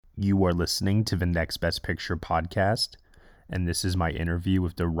You are listening to the Next Best Picture podcast, and this is my interview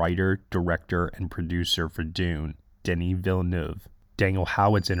with the writer, director, and producer for Dune, Denis Villeneuve. Daniel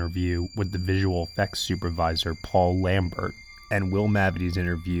Howitt's interview with the visual effects supervisor, Paul Lambert, and Will Mavity's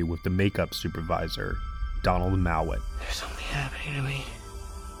interview with the makeup supervisor, Donald Mowat. There's something happening to me.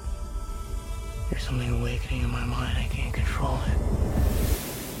 There's something awakening in my mind. I can't control it.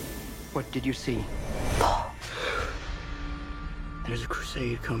 What did you see? Paul. There's a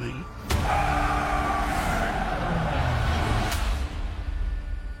crusade coming.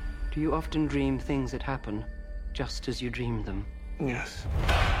 Do you often dream things that happen just as you dreamed them? Yes.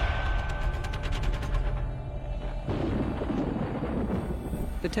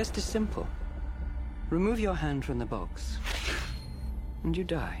 The test is simple. Remove your hand from the box, and you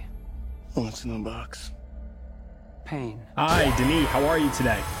die. What's in the box? Pain. Hi, Denis. How are you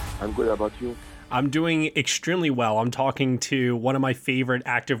today? I'm good. How about you? I'm doing extremely well. I'm talking to one of my favorite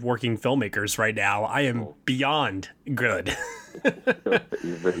active working filmmakers right now. I am beyond good.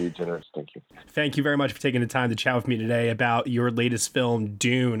 You're very generous. Thank you. Thank you very much for taking the time to chat with me today about your latest film,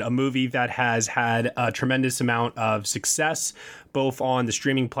 Dune, a movie that has had a tremendous amount of success, both on the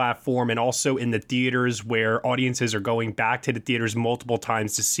streaming platform and also in the theaters, where audiences are going back to the theaters multiple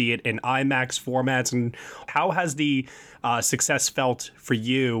times to see it in IMAX formats. And how has the success felt for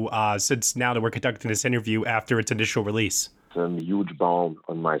you since now that we're conducting this interview after its initial release? It's a huge balm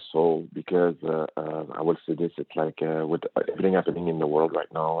on my soul because I will say this, it's like with everything happening in the world right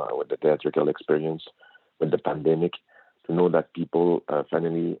now, with the theatrical experience, with the pandemic, to know that people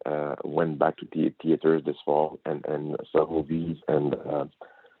finally went back to theaters this fall and saw movies, and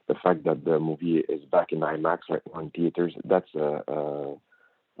the fact that the movie is back in IMAX right now in theaters, that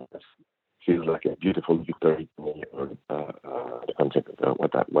feels like a beautiful victory to me on the concept of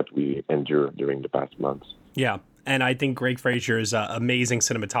what we endured during the past months. Yeah. And I think Greig Fraser's amazing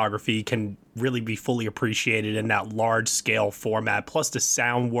cinematography can really be fully appreciated in that large-scale format. Plus the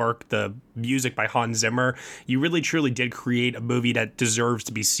sound work, the music by Hans Zimmer. You really, truly did create a movie that deserves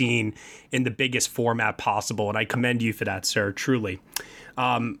to be seen in the biggest format possible. And I commend you for that, sir, truly.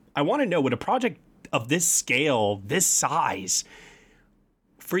 I want to know, with a project of this scale, this size,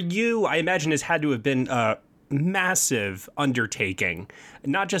 for you, I imagine it's had to have been massive undertaking,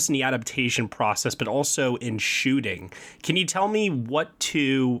 not just in the adaptation process, but also in shooting. Can you tell me what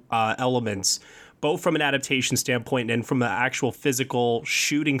two elements, both from an adaptation standpoint and from an actual physical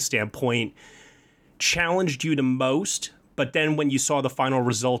shooting standpoint, challenged you the most, but then when you saw the final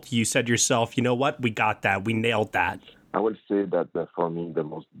result, you said to yourself, you know what, we got that, we nailed that? I would say that for me, the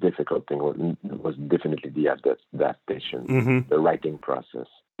most difficult thing was definitely the adaptation, the writing process,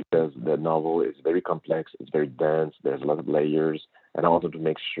 because the novel is very complex, it's very dense, there's a lot of layers, and I wanted to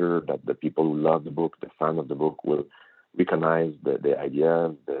make sure that the people who love the book, the fan of the book, will recognize the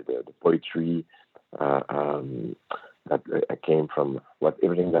ideas, the poetry that came from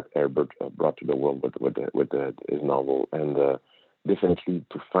everything that Herbert brought to the world with his novel, and definitely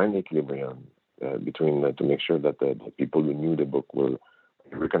to find equilibrium between to make sure that the people who knew the book will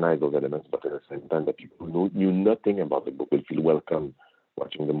recognize those elements, but at the same time that people who knew nothing about the book will feel welcome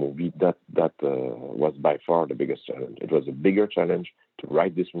watching the movie. That was by far the biggest challenge. It was a bigger challenge to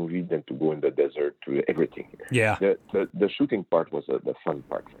write this movie than to go in the desert to everything. Yeah. The shooting part was the fun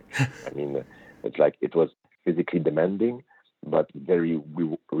part. I mean, it's like it was physically demanding, but very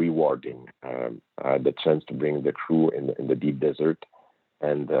rewarding. The chance to bring the crew in the deep desert,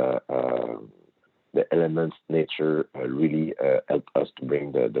 and the elements, nature, really helped us to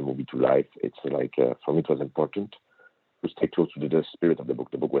bring the movie to life. It's like, for me, it was important to stay close to the spirit of the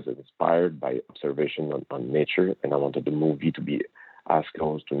book. The book was inspired by observation on nature, and I wanted the movie to be as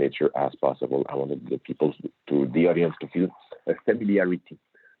close to nature as possible. I wanted the audience to feel a familiarity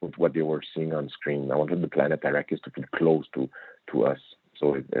with what they were seeing on screen. I wanted the planet Arrakis to feel close to us.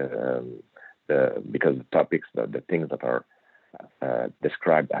 So, because the topics, the things that are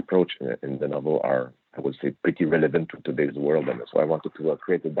described, approach in the novel are, I would say, pretty relevant to today's world, and so I wanted to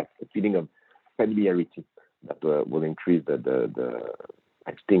create that feeling of familiarity that will increase the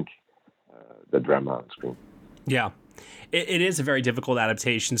drama on screen. Yeah, it is a very difficult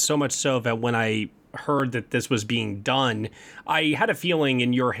adaptation, so much so that when I heard that this was being done, I had a feeling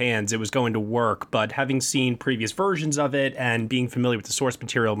in your hands it was going to work, but having seen previous versions of it and being familiar with the source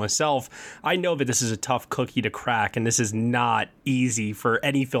material myself, I know that this is a tough cookie to crack, and this is not easy for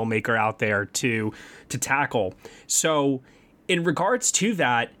any filmmaker out there to tackle. So in regards to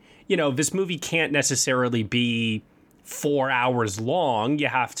that, you know, this movie can't necessarily be 4 hours long. You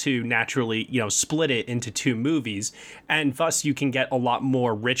have to naturally, split it into 2 movies, and thus you can get a lot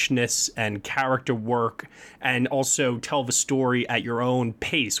more richness and character work, and also tell the story at your own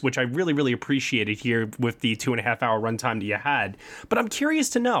pace, which I really, really appreciated here with the 2.5 hour runtime that you had. But I'm curious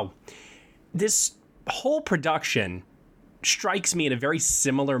to know, this whole production strikes me in a very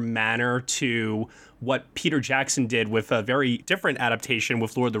similar manner to what Peter Jackson did with a very different adaptation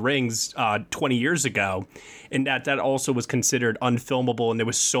with Lord of the Rings 20 years ago, in that also was considered unfilmable and there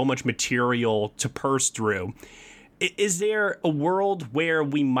was so much material to purse through. Is there a world where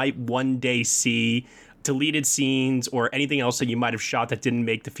we might one day see deleted scenes or anything else that you might have shot that didn't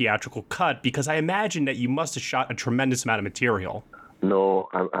make the theatrical cut? Because I imagine that you must have shot a tremendous amount of material. No,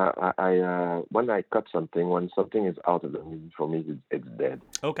 when I cut something, when something is out of the movie, for me, it's dead.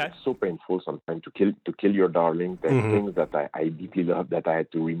 Okay. It's so painful sometimes to kill your darling. There's things that I deeply love that I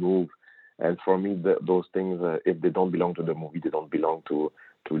had to remove, and for me, those things, if they don't belong to the movie, they don't belong to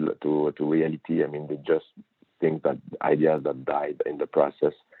reality. I mean, they're just things ideas that died in the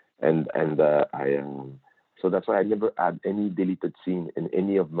process, and so that's why I never had any deleted scene in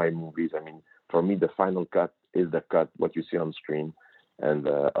any of my movies. I mean, for me, the final cut is the cut, what you see on screen. And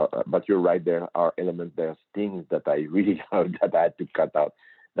but you're right, there are elements, there's things that I really love that I had to cut out,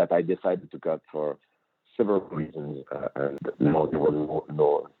 that I decided to cut for several reasons. And no,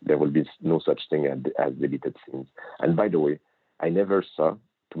 there will be no such thing as deleted scenes. And by the way, to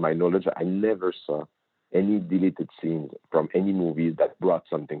my knowledge, I never saw any deleted scenes from any movies that brought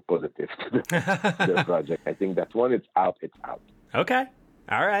something positive to the project. I think that when it's out, it's out. Okay.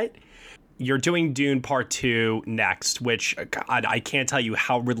 All right. You're doing Dune Part 2 next, which, God, I can't tell you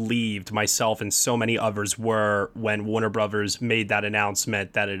how relieved myself and so many others were when Warner Brothers made that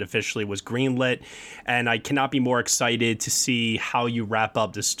announcement that it officially was greenlit. And I cannot be more excited to see how you wrap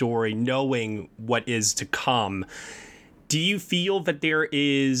up the story, knowing what is to come. Do you feel that there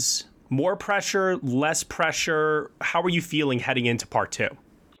is more pressure, less pressure? How are you feeling heading into Part 2?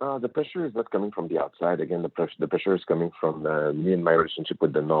 The pressure is not coming from the outside. Again, the pressure is coming from me and my relationship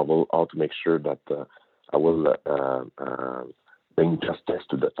with the novel, all to make sure that I will bring justice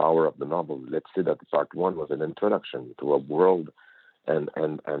to the power of the novel. Let's say that Part 1 was an introduction to a world and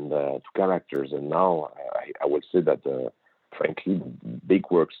to characters, and now I would say that, frankly, big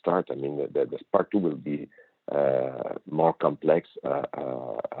work start. I mean, the Part 2 will be more complex.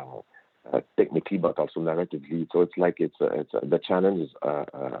 Technically, but also narratively. So it's like the challenge is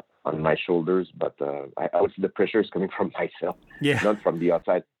on my shoulders, but I would say the pressure is coming from myself, not from the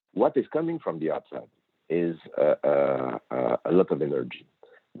outside. What is coming from the outside is a lot of energy.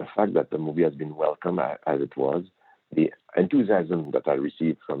 The fact that the movie has been welcomed as it was, the enthusiasm that I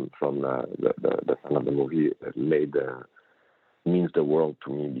received from the fan of the movie means the world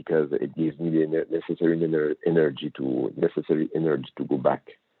to me, because it gives me the necessary energy to go back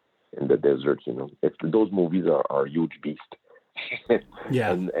in the desert. Those movies are huge beasts.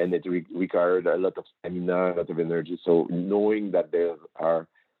 Yeah. And it required a lot of stamina, a lot of energy. So knowing that there are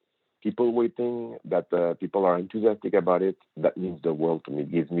people waiting, that people are enthusiastic about it, that means the world to me.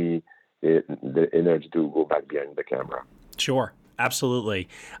 It gives me the energy to go back behind the camera. Sure. Absolutely.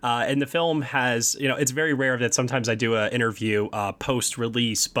 And the film has, it's very rare that sometimes I do an interview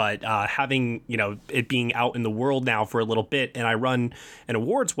post-release, but having, it being out in the world now for a little bit, and I run an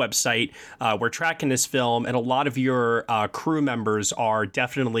awards website, we're tracking this film, and a lot of your crew members are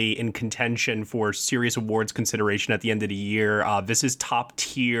definitely in contention for serious awards consideration at the end of the year. This is top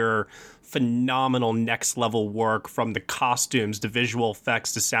tier, phenomenal next level work, from the costumes, the visual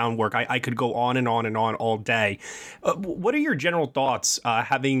effects, the sound work. I could go on and on and on all day. What are your general thoughts,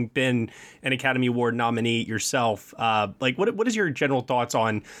 having been an Academy Award nominee yourself? What is your general thoughts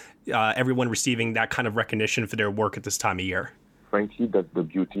on everyone receiving that kind of recognition for their work at this time of year? Frankly, that's the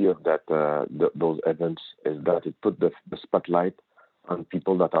beauty of that those events, is that it put the spotlight on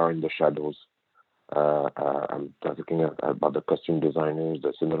people that are in the shadows. I'm talking about the costume designers,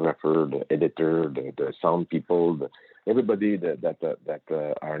 the cinematographer, the editor, the sound people, everybody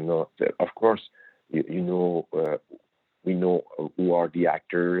that are not. Of course, we know who are the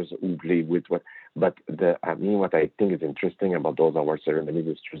actors, who play with what. But what I think is interesting about those award ceremonies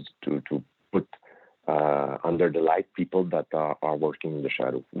is just to put under the light people that are working in the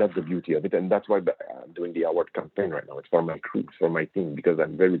shadow. That's the beauty of it, and that's why I'm doing the award campaign right now. It's for my crew, it's for my team, because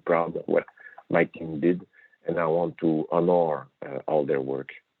I'm very proud of what my team did, and I want to honor all their work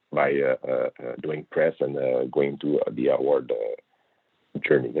by doing press and going to the award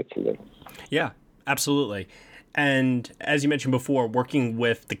journey. That's it. Yeah, absolutely. And as you mentioned before, working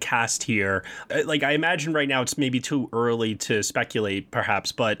with the cast here, like I imagine right now it's maybe too early to speculate,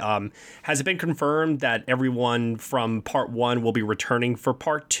 perhaps, but has it been confirmed that everyone from part one will be returning for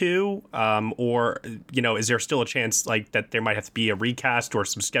part two? Or, is there still a chance like that there might have to be a recast or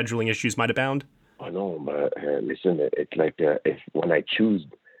some scheduling issues might abound? I know, but listen, it's like if when I choose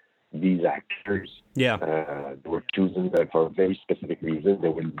these actors, Yeah. They were chosen for a very specific reason.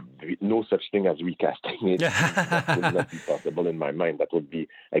 There will be no such thing as recasting it. That would not be possible in my mind. That would be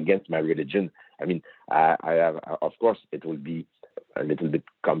against my religion. I mean, I have, of course, it will be a little bit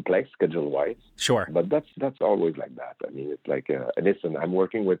complex schedule-wise. Sure. But that's always like that. I mean, it's like, listen, I'm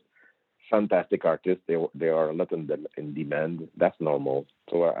working with fantastic artists. They are a lot in demand. That's normal.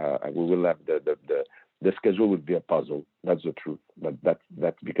 So we will have the schedule would be a puzzle. That's the truth. But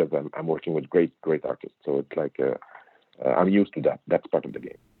that's because I'm working with great artists. So it's like I'm used to that. That's part of the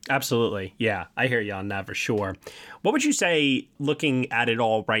game. Absolutely. Yeah, I hear you on that for sure. What would you say, looking at it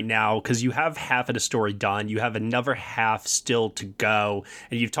all right now, because you have half of the story done, you have another half still to go,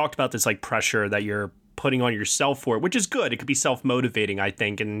 and you've talked about this like pressure that you're putting on yourself for it, which is good. It could be self-motivating, I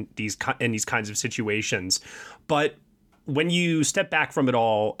think, in these kinds of situations. But when you step back from it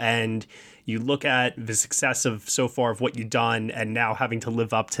all and you look at the success of so far of what you've done and now having to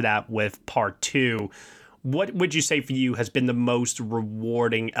live up to that with part two, what would you say for you has been the most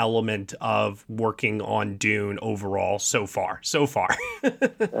rewarding element of working on Dune overall so far?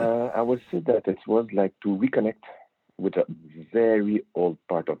 I would say that it was like to reconnect with a very old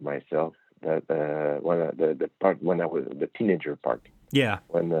part of myself. That the part when I was the teenager part. Yeah.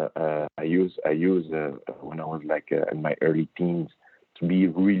 When I use when I was like in my early teens to be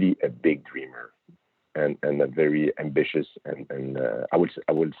really a big dreamer and a very ambitious and I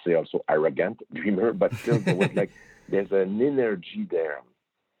would say also arrogant dreamer, but still there was like there's an energy there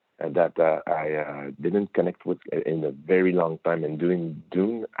that I didn't connect with in a very long time. And doing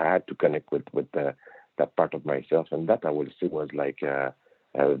Dune, I had to connect with that part of myself, and that I would say was like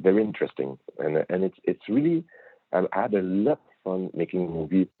very interesting. And it's really I had a lot of fun making a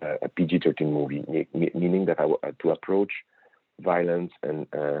movie, a PG-13 movie, meaning that I to approach violence and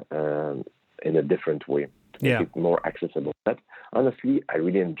in a different way, to make it more accessible. But honestly, I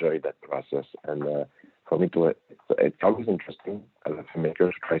really enjoyed that process, and for me it's always interesting as a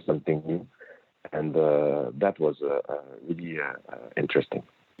filmmaker to try something new, and that was really interesting.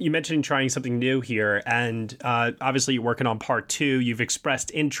 You mentioned trying something new here, and obviously you're working on part two. You've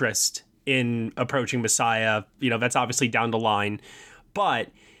expressed interest in approaching Messiah. That's obviously down the line. But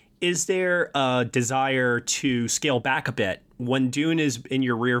is there a desire to scale back a bit? When Dune is in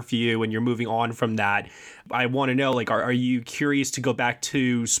your rear view and you're moving on from that, I want to know, like, are you curious to go back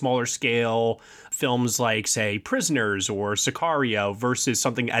to smaller scale films like, say, Prisoners or Sicario versus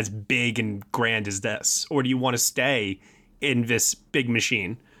something as big and grand as this? Or do you want to stay in this big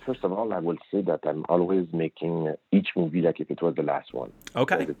machine? First of all, I will say that I'm always making each movie like if it was the last one.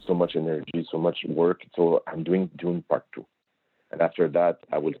 Okay. It's so much energy, so much work. So I'm doing Dune Part 2. And after that,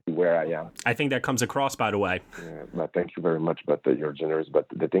 I will see where I am. I think that comes across, by the way. Yeah, but thank you very much. But you're generous. But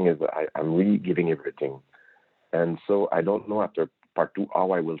the thing is, I'm really giving everything. And so I don't know after Part 2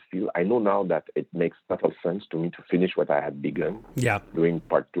 how I will feel. I know now that it makes total sense to me to finish what I had begun. Yeah. Doing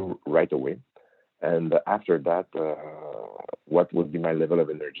Part 2 right away. And after that, what would be my level of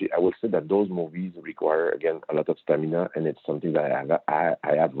energy? I will say that those movies require, again, a lot of stamina, and it's something that I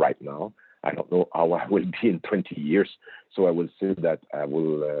have right now. I don't know how I will be in 20 years, so I will say that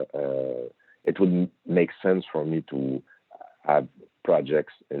it would make sense for me to have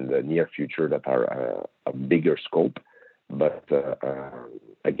projects in the near future that are a bigger scope. But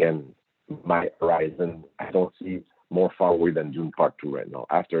again, my horizon, I don't see more far away than Dune Part 2 right now.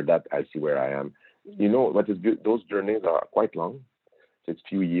 After that, I see where I am. What is good? Those journeys are quite long. So it's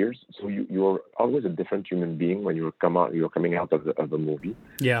few years. So you're always a different human being when you're coming out of a movie.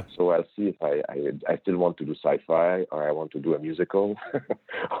 Yeah. So I'll see if I still want to do sci-fi, or I want to do a musical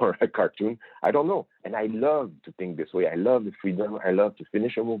or a cartoon. I don't know. And I love to think this way. I love the freedom. I love to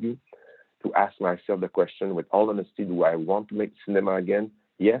finish a movie, to ask myself the question with all honesty: do I want to make cinema again?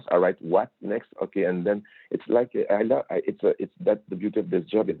 Yes. All right. What next? Okay. And then it's like it's that the beauty of this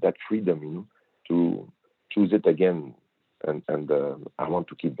job is that freedom, to choose it again. And I want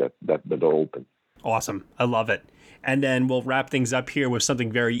to keep that the door open. Awesome. I love it. And then we'll wrap things up here with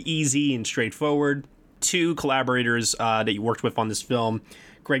something very easy and straightforward. Two collaborators that you worked with on this film,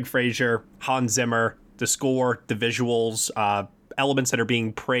 Greig Fraser, Hans Zimmer, the score, the visuals, elements that are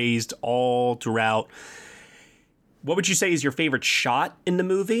being praised all throughout. What would you say is your favorite shot in the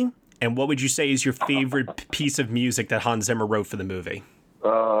movie? And what would you say is your favorite piece of music that Hans Zimmer wrote for the movie?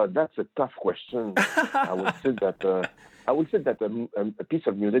 That's a tough question. I would say that a piece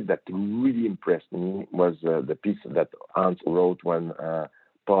of music that really impressed me was the piece that Hans wrote when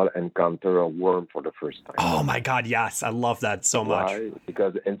Paul encountered a worm for the first time. Oh my God, yes, I love that so much. Why?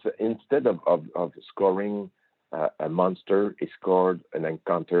 Because instead of scoring a monster, he scored an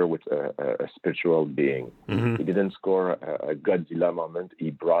encounter with a spiritual being. Mm-hmm. He didn't score a Godzilla moment.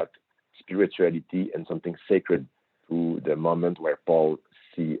 He brought spirituality and something sacred to the moment where Paul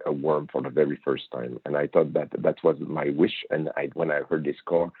see a worm for the very first time. And I thought that was my wish. And when I heard this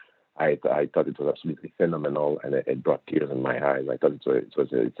score, I thought it was absolutely phenomenal, and it brought tears in my eyes. I thought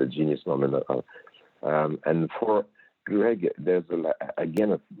it's a genius moment. And for Greg, there's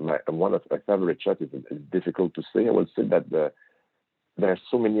again one of my favorite shots. Is difficult to say. I will say that there are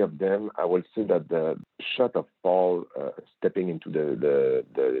so many of them. I will say that the shot of Paul stepping into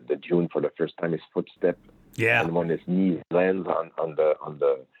the dune for the first time, his footstep, and when his knee lands on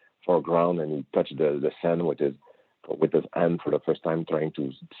the foreground, and he touched the sand with his hand for the first time, trying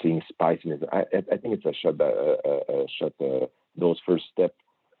to seeing spice in his. I think it's a shot those first steps.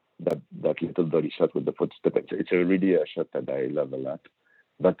 That little dirty shot with the footstep. It's really a shot that I love a lot.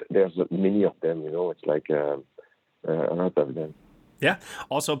 But there's many of them, It's like a lot of them. Yeah.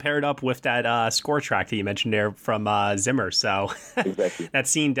 Also paired up with that score track that you mentioned there from Zimmer. So exactly. That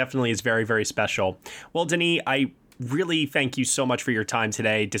scene definitely is very, very special. Well, Denis, I really thank you so much for your time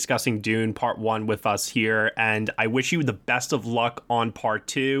today discussing Dune Part 1 with us here, and I wish you the best of luck on Part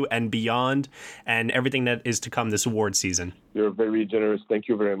 2 and beyond and everything that is to come this award season. You're very generous. Thank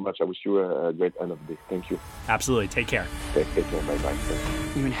you very much. I wish you a great end of the day. Thank you. Absolutely. Take care. Take care. Bye-bye.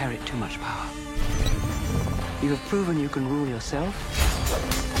 You inherit too much power. You have proven you can rule yourself.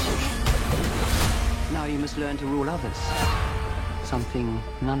 Now you must learn to rule others. Something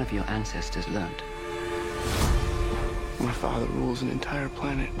none of your ancestors learned. My father rules an entire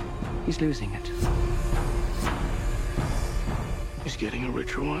planet. He's losing it. He's getting a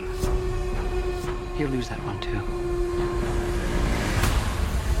richer one. He'll lose that one too.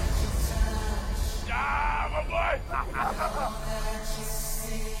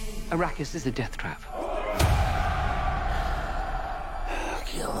 Arrakis is a death trap.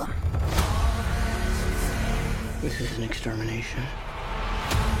 Kill him. This is an extermination.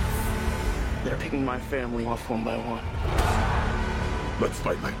 They're picking my family off one by one. Let's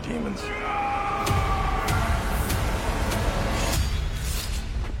fight like demons.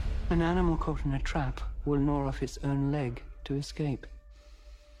 An animal caught in a trap will gnaw off its own leg to escape.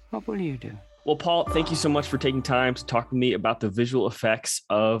 What will you do? Well, Paul, thank you so much for taking time to talk to me about the visual effects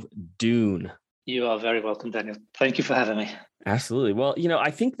of Dune. You are very welcome, Daniel. Thank you for having me. Absolutely. Well,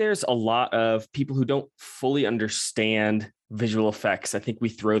 I think there's a lot of people who don't fully understand visual effects. I think we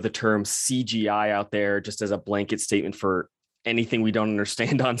throw the term CGI out there just as a blanket statement for anything we don't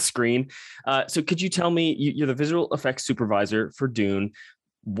understand on screen. So could you tell me, you're the visual effects supervisor for Dune.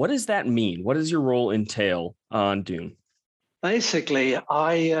 What does that mean? What does your role entail on Dune? Basically,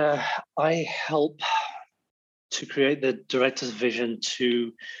 I help to create the director's vision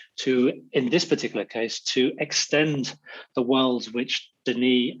to in this particular case, to extend the worlds which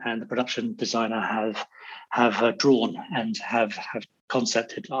Denis and the production designer have drawn and have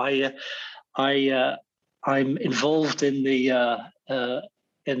concepted. I'm involved in the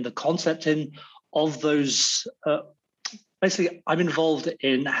concepting of those. Basically, I'm involved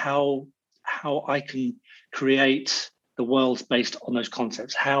in how I can create the worlds based on those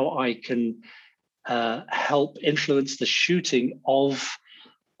concepts, how I can help influence the shooting of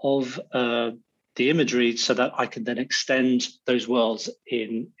the imagery so that I can then extend those worlds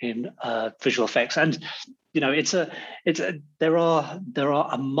in visual effects. And there are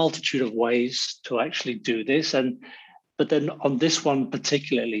a multitude of ways to actually do this. But then on this one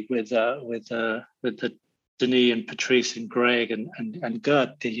particularly with the Denis and Patrice and Greg and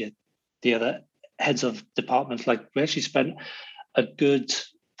Gert, the other heads of departments, like we actually spent a good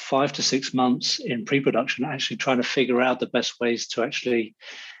 5 to 6 months in pre-production actually trying to figure out the best ways to actually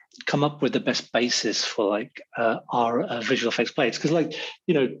come up with the best basis for our visual effects plays. Because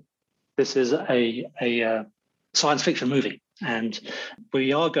this is a science fiction movie, and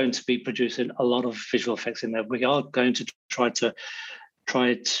we are going to be producing a lot of visual effects in there. We are going to try to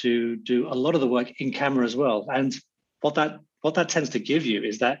do a lot of the work in camera as well. And what that tends to give you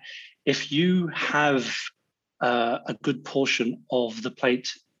is that if you have a good portion of the plate,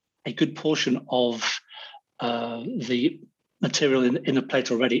 a good portion of the material in the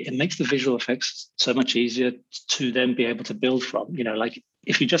plate already, it makes the visual effects so much easier to then be able to build from. Like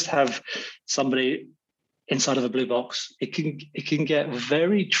if you just have somebody inside of a blue box, it can get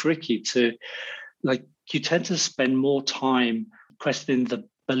very tricky to, you tend to spend more time questioning the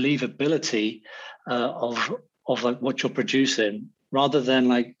believability of like what you're producing, rather than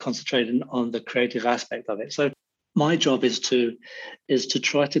like concentrating on the creative aspect of it. So my job is to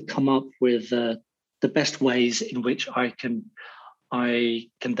try to come up with the best ways in which I can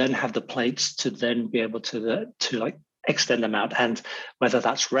then have the plates to then be able to like extend them out, and whether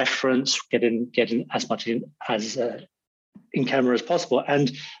that's reference, getting as much in as in camera as possible.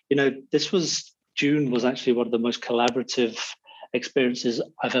 And Dune was actually one of the most collaborative experiences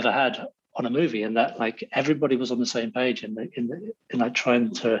I've ever had on a movie, and that like everybody was on the same page in like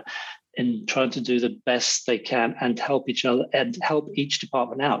trying to do the best they can and help each other and help each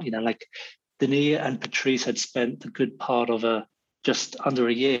department out. Like Denis and Patrice had spent the good part of just under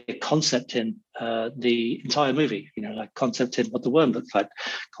a year concepting the entire movie, like concepting what the worm looked like,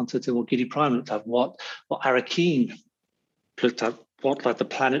 concepting what Giedi Prime looked like, what Arakeen looked like, what like the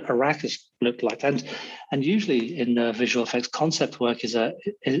planet Arrakis looked like. And usually in visual effects, concept work is a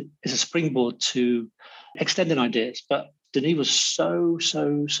springboard to extending ideas. But Denis was so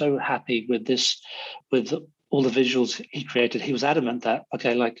happy with this, with all the visuals he created. He was adamant that,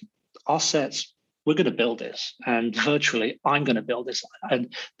 okay, like our sets, we're going to build this, and virtually I'm going to build this.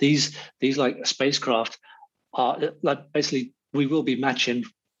 And these like spacecraft are like basically we will be matching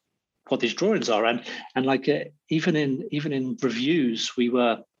what these drawings are. And like even in reviews, we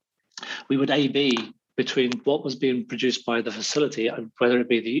would A/B between what was being produced by the facility, whether it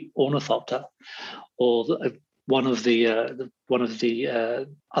be the ornithopter or one of the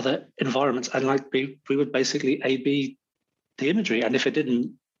other environments, and like we would basically A/B the imagery, and if it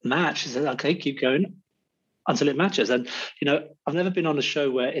didn't match, he said, okay, keep going until it matches. And I've never been on a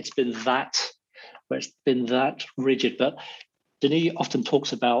show where it's been that rigid, but Denis often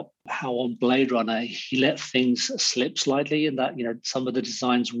talks about how on Blade Runner he let things slip slightly, and that some of the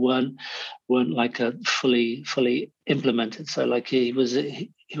designs weren't like a fully implemented. So like he was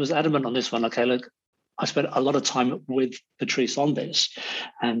adamant on this one. Okay, look, I spent a lot of time with Patrice on this,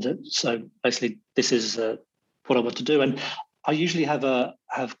 and so basically this is what I want to do. And I usually have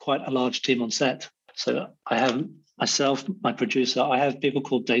quite a large team on set. So I have myself, my producer. I have people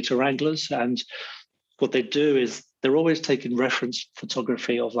called data wranglers, and what they do is they're always taking reference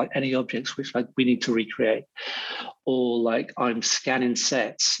photography of like any objects which like we need to recreate, or like I'm scanning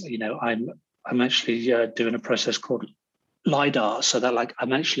sets. I'm actually doing a process called LiDAR, so that like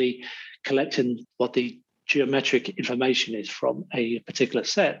I'm actually collecting what the geometric information is from a particular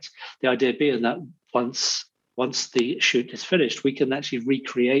set. The idea being that once the shoot is finished, we can actually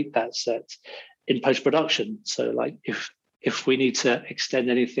recreate that set in post-production. So like if we need to extend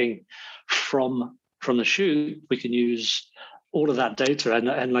anything from the shoot, we can use all of that data.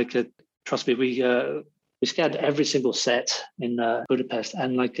 And like trust me, we scanned every single set in Budapest,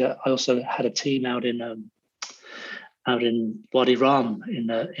 and like I also had a team out in Wadi Rum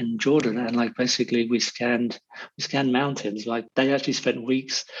in Jordan, and like basically we scanned mountains. Like they actually spent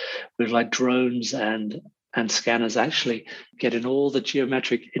weeks with like drones and scanners actually getting all the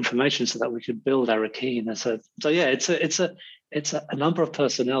geometric information so that we could build Arakeen. And so yeah, it's a number of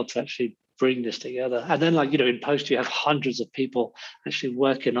personnel to actually bring this together. And then like in post you have hundreds of people actually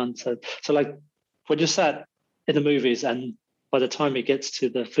working on so like when you're sat in the movies and by the time it gets to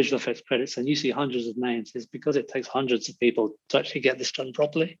the visual effects credits and you see hundreds of names, it's because it takes hundreds of people to actually get this done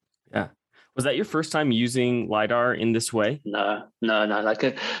properly. Yeah. Was that your first time using LiDAR in this way? No.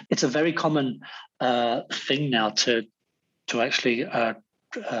 Like it's a very common thing now to actually have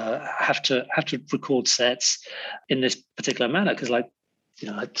to record sets in this particular manner, because like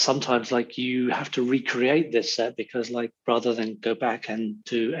sometimes like you have to recreate this set, because like rather than go back and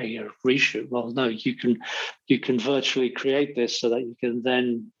do a reshoot, well, no, you can virtually create this so that you can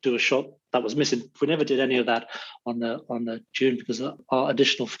then do a shot that was missing. We never did any of that on the Dune, because our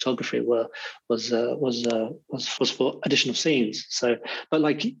additional photography was for additional scenes. So, but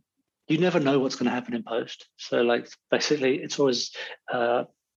like you never know what's going to happen in post. So like basically, it's always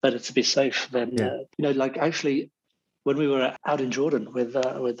better to be safe than like actually. When we were out in Jordan with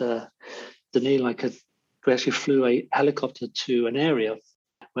Denis, like we actually flew a helicopter to an area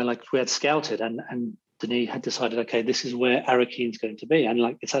where like we had scouted, and Denis had decided, okay, this is where Arakeen's going to be, and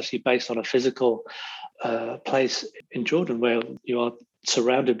like it's actually based on a physical place in Jordan where you are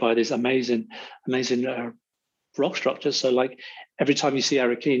surrounded by these amazing rock structures. So like every time you see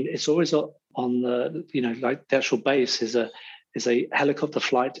Arakeen, it's always on the like the actual base is a helicopter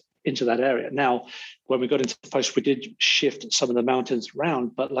flight into that area. Now, when we got into post, we did shift some of the mountains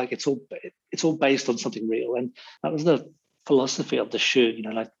around, but like it's all based on something real, and that was the philosophy of the shoot.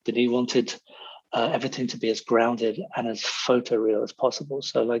 Like Denis wanted everything to be as grounded and as photoreal as possible.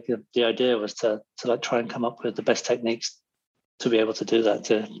 So like the idea was to like try and come up with the best techniques to be able to do that,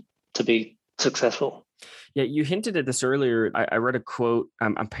 to be successful. Yeah, you hinted at this earlier. I read a quote.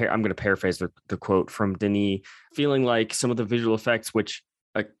 I'm going to paraphrase the quote from Denis, feeling like some of the visual effects, which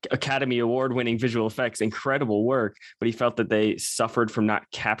Academy Award-winning visual effects, incredible work, but he felt that they suffered from not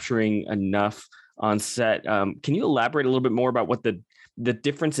capturing enough on set. Can you elaborate a little bit more about what the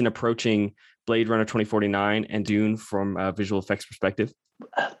difference in approaching Blade Runner 2049 and Dune from a visual effects perspective?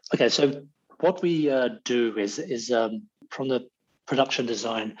 Okay, so what we do is from the production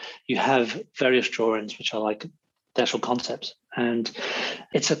design, you have various drawings which are like the actual concepts, and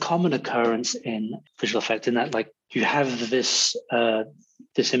it's a common occurrence in visual effect in that like you have this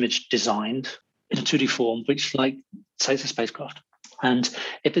image designed in a 2D form, which like say it's a spacecraft, and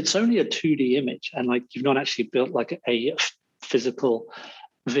if it's only a 2D image and like you've not actually built like a physical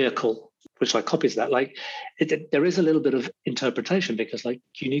vehicle which like copies that, like there is a little bit of interpretation because like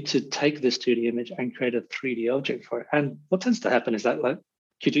you need to take this 2D image and create a 3D object for it. And what tends to happen is that like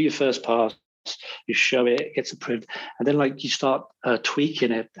you do your first pass, you show it, it gets approved, and then like you start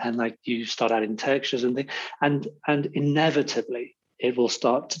tweaking it and like you start adding textures and things, and inevitably it will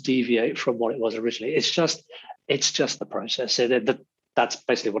start to deviate from what it was originally. It's just the process. So that's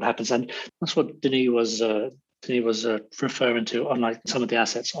basically what happens, and that's what Denis was referring to on like some of the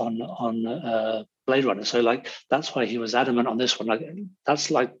assets on Blade Runner. So like that's why he was adamant on this one. Like that's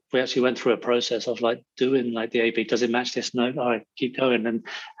like we actually went through a process of like doing like the A/B. Does it match this note? All right, keep going,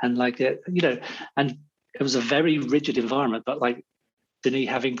 and like it, and it was a very rigid environment. But like Denis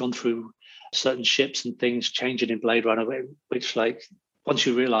having gone through certain ships and things changing in Blade Runner, which like once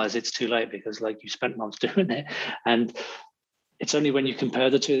you realize it's too late because like you spent months doing it, and it's only when you compare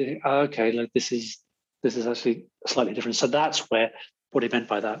the two, okay, like this is actually slightly different. So that's what he meant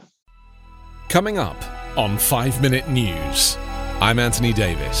by that. Coming up on 5 Minute News, I'm Anthony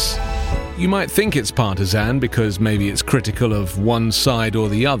Davis. You might think it's partisan because maybe it's critical of one side or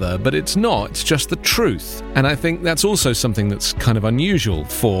the other, but it's not. It's just the truth. And I think that's also something that's kind of unusual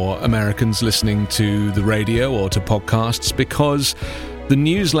for Americans listening to the radio or to podcasts, because the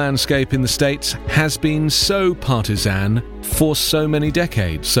news landscape in the States has been so partisan for so many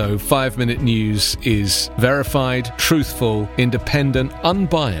decades. So 5 Minute News is verified, truthful, independent,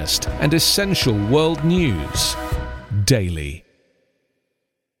 unbiased, and essential world news daily.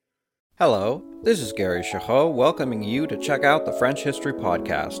 Hello, this is Gary Chahot welcoming you to check out the French History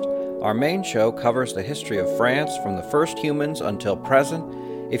Podcast. Our main show covers the history of France from the first humans until present.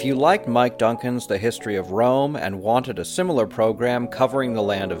 If you liked Mike Duncan's The History of Rome and wanted a similar program covering the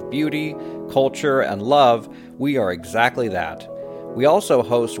land of beauty, culture, and love, we are exactly that. We also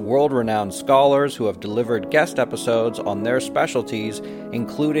host world-renowned scholars who have delivered guest episodes on their specialties,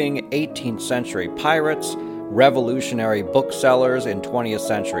 including 18th century pirates, revolutionary booksellers in 20th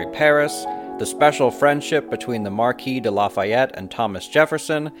century Paris, the special friendship between the Marquis de Lafayette and Thomas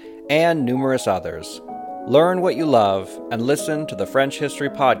Jefferson, and numerous others. Learn what you love and listen to the French History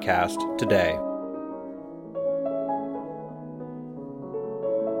Podcast today.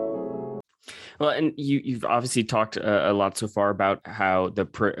 Well, and you've obviously talked a lot so far about how the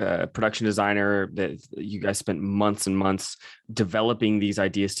production designer, that you guys spent months and months developing these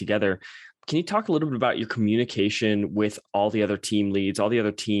ideas together. Can you talk a little bit about your communication with all the other team leads, all the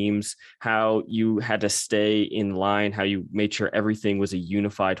other teams, how you had to stay in line, how you made sure everything was a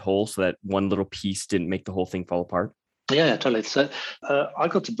unified whole so that one little piece didn't make the whole thing fall apart? Yeah, totally. So I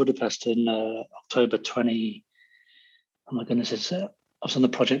got to Budapest in October 20. Oh my goodness, I was on the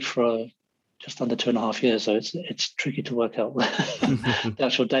project for just under 2.5 years, so it's tricky to work out the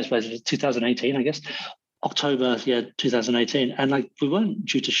actual dates, but it was 2018, I guess. October, 2018. And like we weren't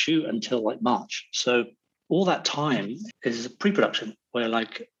due to shoot until like March. So all that time is pre-production where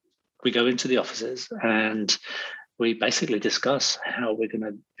like we go into the offices and we basically discuss how we're going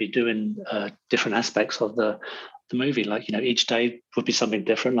to be doing different aspects of the movie. Like, each day would be something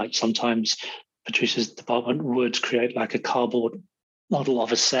different. Like sometimes Patricia's department would create like a cardboard model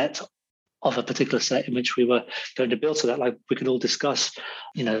of a set, of a particular set in which we were going to build, so that like we could all discuss,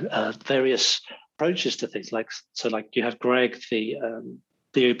 various approaches to things. Like you have Greg, the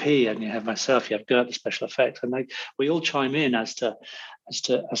DOP, and you have myself, you have Gert, the special effects, and like we all chime in as to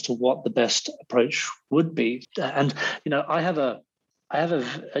what the best approach would be. And I have a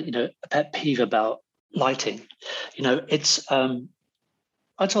pet peeve about lighting. It's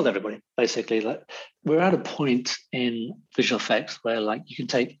I told everybody basically that we're at a point in visual effects where like you can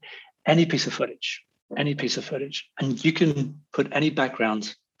take any piece of footage, and you can put any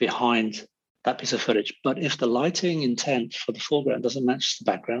background behind that piece of footage. But if the lighting intent for the foreground doesn't match the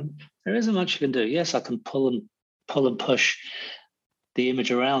background, there isn't much you can do. Yes, I can pull and push the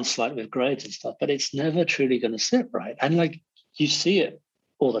image around slightly with grades and stuff, but it's never truly going to sit right. And like you see it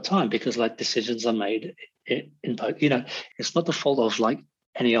all the time because like decisions are made in both. It's not the fault of like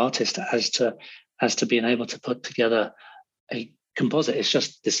any artist as to being able to put together a composite. It's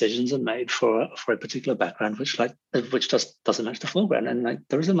just decisions are made for a particular background which just doesn't match the foreground, and like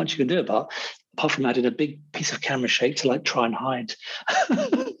there isn't much you can do apart from adding a big piece of camera shake to like try and hide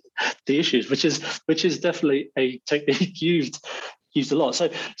the issues, which is definitely a technique used a lot. So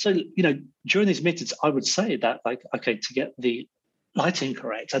during these meetings I would say that like, okay, to get the lighting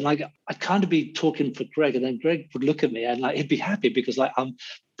correct, and like I'd kind of be talking for Greg, and then Greg would look at me and like he'd be happy because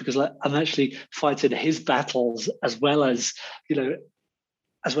I'm actually fighting his battles as well as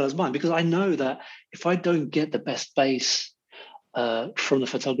mine, because I know that if I don't get the best base from the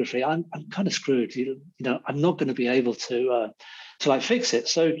photography, I'm kind of screwed. I'm not going to be able to like fix it.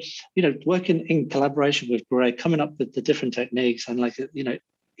 So working in collaboration with Greg, coming up with the different techniques, and like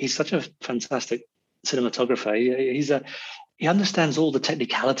he's such a fantastic cinematographer. He understands all the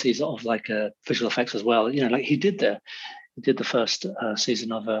technicalities of like visual effects as well. Like he did the first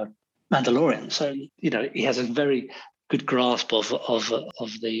season of Mandalorian, so he has a very good grasp of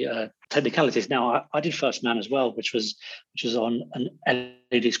the technicalities. Now I did First Man as well, which was on an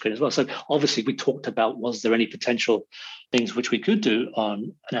LED screen as well. So obviously we talked about, was there any potential things which we could do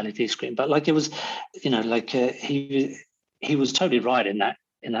on an LED screen? But like it was, he was totally right in that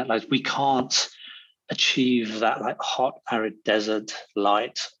like we can't achieve that like hot arid desert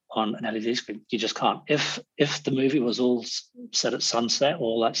light on an LED screen. You just can't. If the movie was all set at sunset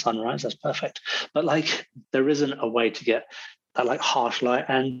or at sunrise, that's perfect. But like there isn't a way to get that like harsh light,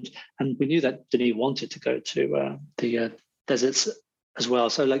 and we knew that Denis wanted to go to the deserts as well.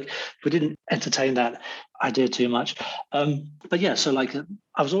 So like we didn't entertain that idea too much. But yeah, so like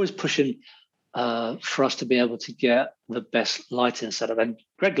I was always pushing for us to be able to get the best lighting setup, and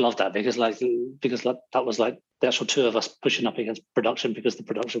Greg loved that because that was like the actual two of us pushing up against production, because the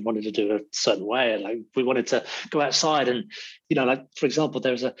production wanted to do it a certain way, and like we wanted to go outside, and like for example,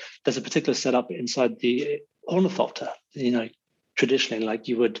 there's a particular setup inside the ornithopter. Traditionally, like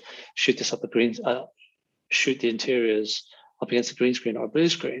you would shoot this up shoot the interiors up against a green screen or a blue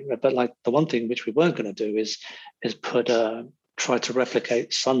screen, but like the one thing which we weren't going to do is try to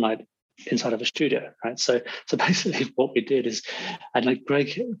replicate sunlight inside of a studio, right? So basically what we did is, and like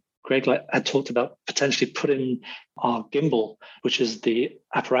Greg like had talked about potentially putting our gimbal, which is the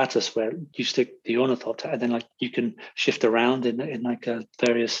apparatus where you stick the ornithopter, and then like you can shift around in like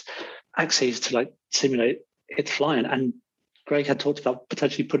various axes to like simulate it flying. And Greg had talked about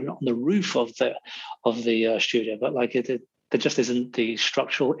potentially putting it on the roof of the studio, but like there just isn't the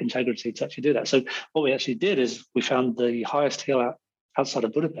structural integrity to actually do that. So what we actually did is we found the highest hill outside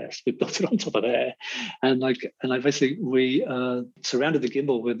of Budapest. We built it on top of there, and basically we surrounded the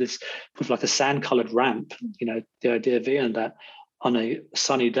gimbal with like a sand-colored ramp. The idea being that on a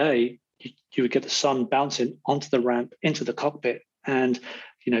sunny day you would get the sun bouncing onto the ramp into the cockpit, and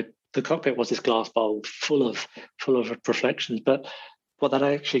the cockpit was this glass bowl full of reflections. But what that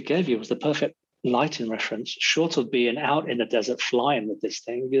actually gave you was the perfect lighting reference, short of being out in the desert flying with this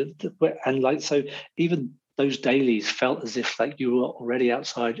thing, and like so even those dailies felt as if like you were already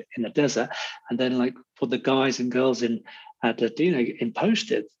outside in the desert. And then like what the guys and girls at Dino in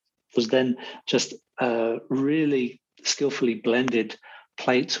posted was then just really skillfully blended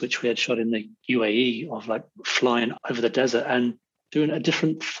plates which we had shot in the UAE of like flying over the desert, and doing a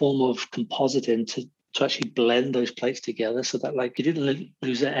different form of compositing to actually blend those plates together so that like you didn't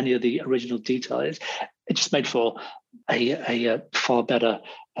lose any of the original details. It just made for a far better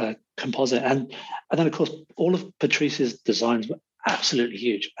composite. And then of course all of Patrice's designs were absolutely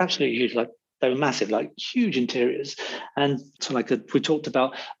huge. Like they were massive, like huge interiors. And so like we talked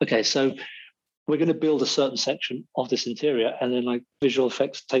about, okay, so we're going to build a certain section of this interior, and then like visual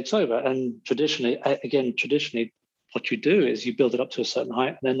effects takes over. And traditionally what you do is you build it up to a certain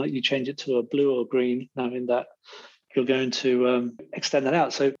height, and then like you change it to a blue or green, knowing that you're going to extend that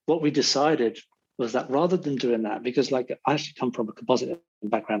out. So what we decided was that rather than doing that, because like I actually come from a composite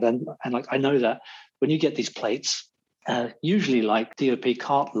background, and like I know that when you get these plates, usually like DOP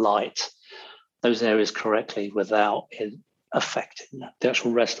can't light those areas correctly without it affecting the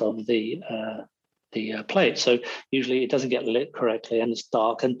actual rest of the plate. So usually it doesn't get lit correctly and it's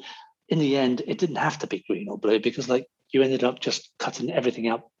dark. And in the end, it didn't have to be green or blue, because like you ended up just cutting everything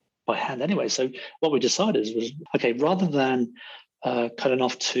out by hand anyway. So what we decided was, okay, rather than cutting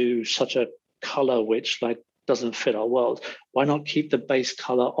off to such a color which like doesn't fit our world, why not keep the base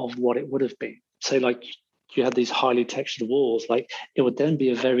color of what it would have been? So like you had these highly textured walls, like it would then be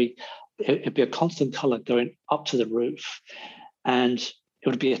it'd be a constant color going up to the roof, and it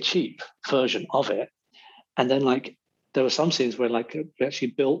would be a cheap version of it. And then like there were some scenes where like we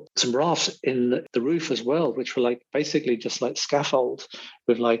actually built some rafts in the roof as well, which were like basically just like scaffold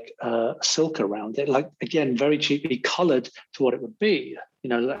with like silk around it, like again very cheaply colored to what it would be, you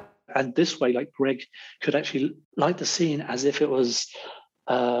know. And this way, like Greg could actually light the scene as if it was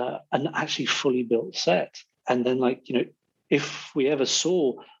an actually fully built set. And then, like, you know, if we ever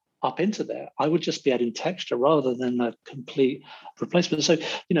saw up into there, I would just be adding texture rather than a complete replacement. So,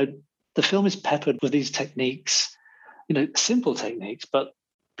 you know, the film is peppered with these techniques, you know, simple techniques, but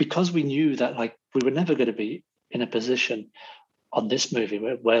because we knew that like we were never going to be in a position on this movie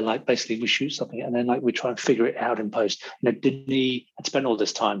where like basically we shoot something and then like we try and figure it out in post. You know, Denis had spent all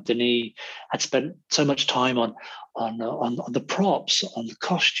this time. Denis had spent so much time on the props, on the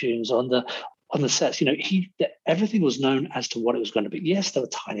costumes, on the sets. You know, everything was known as to what it was going to be. Yes, there were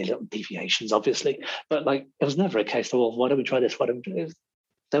tiny little deviations, obviously, but like it was never a case of, well, why don't we try this? Why don't we do this?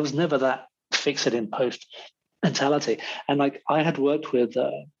 There was never that fix it in post mentality. And like I had worked with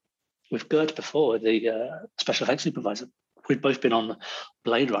Gert before, the special effects supervisor. We'd both been on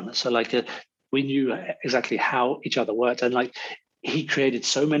Blade Runner, so like we knew exactly how each other worked, and like he created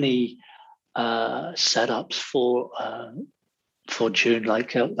so many setups for Dune.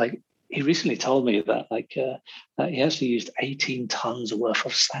 Like he recently told me that that he actually used 18 tons worth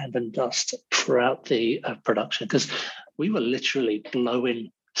of sand and dust throughout the production, because we were literally blowing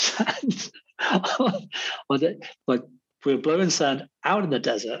sand on it. Like we were blowing sand out in the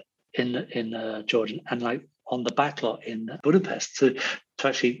desert in Jordan, and like on the backlot in Budapest to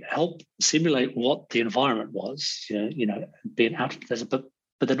actually help simulate what the environment was, you know, being out of the desert, but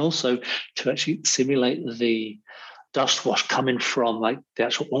then also to actually simulate the dust wash coming from like the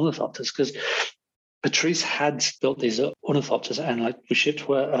actual ornithopters, because Patrice had built these ornithopters and like we shipped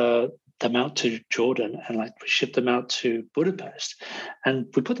them out to Jordan and like we shipped them out to Budapest and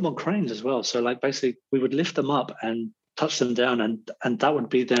we put them on cranes as well. So like basically we would lift them up and touch them down, and that would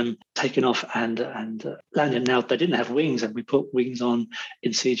be them taking off and landing. Now they didn't have wings, and we put wings on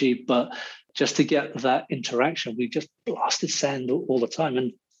in CG, but just to get that interaction, we just blasted sand all the time.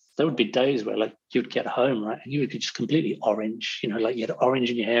 And there would be days where like you'd get home, right, and you would just completely orange, you know, like you had orange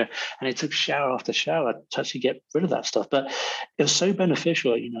in your hair, and it took shower after shower to actually get rid of that stuff. But it was so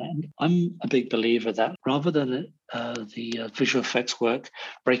beneficial, you know. And I'm a big believer that rather than the visual effects work,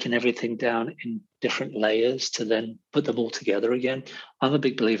 breaking everything down in different layers to then put them all together again, I'm a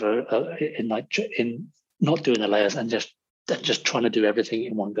big believer in not doing the layers and just trying to do everything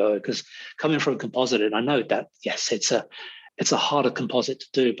in one go. Because coming from composite, and I know that yes, it's a harder composite to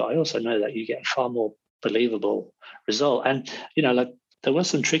do, but I also know that you get a far more believable result. And you know, like there were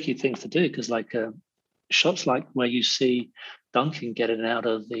some tricky things to do, because like shots like where you see Duncan getting out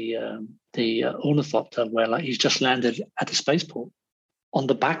of the ornithopter, where like he's just landed at the spaceport. On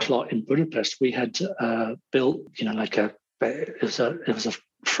the backlot in Budapest, we had built, you know, like it was a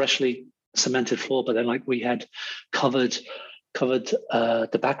freshly cemented floor, but then like we had covered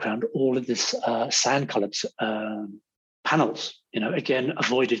the background all of this sand-colored panels. You know, again,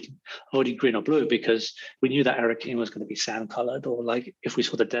 avoiding green or blue, because we knew that Eric King was going to be sand colored, or like if we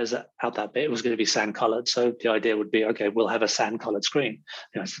saw the desert out that bit, it was going to be sand colored. So the idea would be, okay, we'll have a sand colored screen.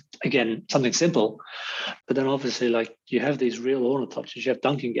 You know, again, something simple, but then obviously like you have these real ornithopters. You have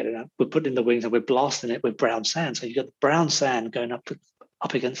Duncan getting out. We're putting in the wings and we're blasting it with brown sand. So you got the brown sand going up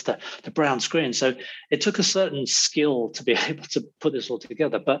against the brown screen. So it took a certain skill to be able to put this all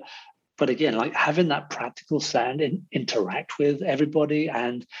together, but again, like having that practical sand interact with everybody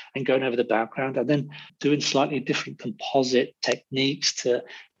and going over the background, and then doing slightly different composite techniques to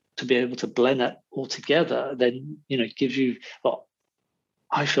be able to blend that all together, then, you know, gives you what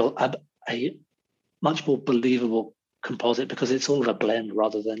I feel a much more believable composite, because it's all of a blend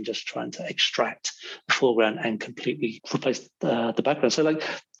rather than just trying to extract the foreground and completely replace the background. So like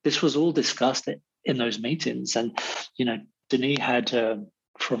this was all discussed in those meetings, and you know, Denis had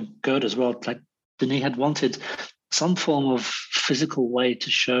from Gert as well, like Denis had wanted some form of physical way to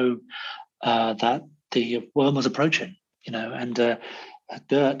show that the worm was approaching, you know, and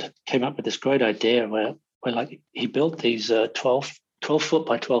Gert came up with this great idea where like he built these 12 foot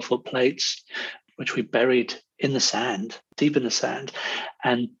by 12 foot plates, which we buried in the sand, deep in the sand,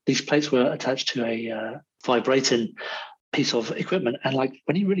 and these plates were attached to a vibrating piece of equipment, and like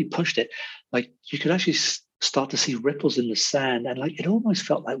when he really pushed it, like you could actually start to see ripples in the sand, and like it almost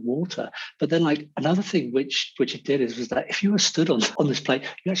felt like water. But then like another thing which it did was that if you were stood on this plate,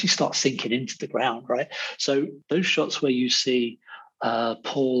 you actually start sinking into the ground, right? So those shots where you see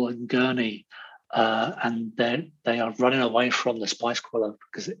Paul and Gurney and they are running away from the spice crawler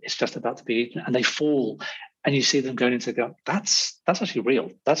because it's just about to be eaten, and they fall and you see them going into that's actually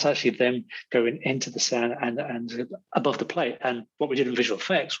real. That's actually them going into the sand and above the plate. And what we did in visual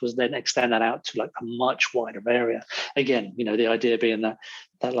effects was then extend that out to like a much wider area. Again, the idea being that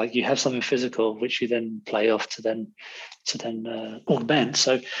like you have something physical which you then play off to then augment.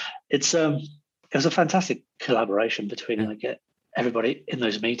 So it was a fantastic collaboration between like everybody in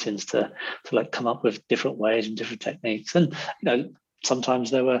those meetings to like come up with different ways and different techniques. And sometimes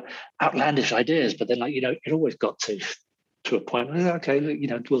there were outlandish ideas, but then like it always got to a point where okay,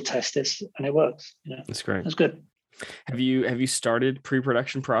 we'll test this and it works. That's great. That's good. Have you started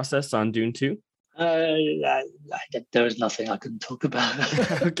pre-production process on Dune 2? There was nothing I can talk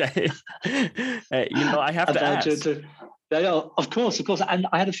about. Okay. I have to ask. Of course, and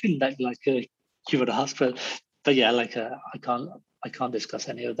I had a feeling that like you would ask, but yeah, like I can't discuss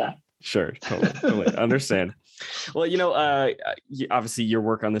any of that. Sure, totally understand. Well, obviously your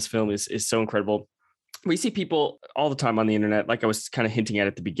work on this film is so incredible. We see people all the time on the internet, like I was kind of hinting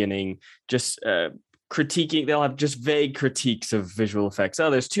at the beginning, just critiquing. They'll have just vague critiques of visual effects.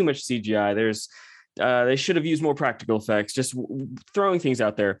 Oh, there's too much CGI. They should have used more practical effects, just throwing things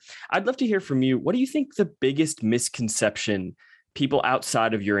out there. I'd love to hear from you. What do you think the biggest misconception people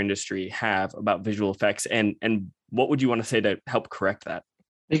outside of your industry have about visual effects, and what would you want to say to help correct that?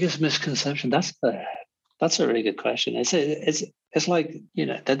 Biggest misconception? That's a really good question. It's like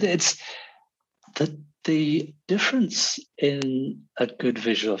it's the difference in a good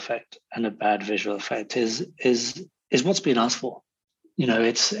visual effect and a bad visual effect is what's being asked for.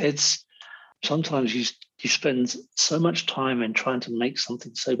 It's sometimes you spend so much time in trying to make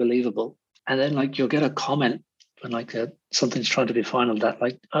something so believable, and then like you'll get a comment when like something's trying to be final that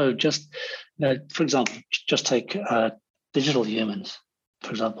like, oh, just for example, just take digital humans. For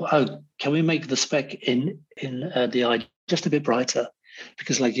example, oh, can we make the spec in the eye just a bit brighter?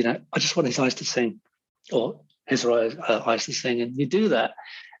 Because like, I just want his eyes to sing, or his or her eyes to sing. And you do that,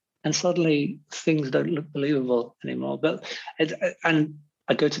 and suddenly things don't look believable anymore. But and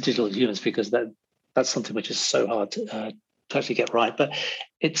I go to digital humans because that's something which is so hard to actually get right. But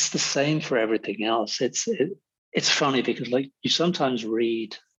it's the same for everything else. It's funny because like you sometimes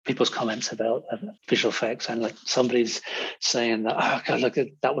read people's comments about visual effects, and like somebody's saying that, oh God, look,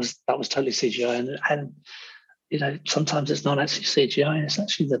 that was totally CGI, and sometimes it's not actually CGI, it's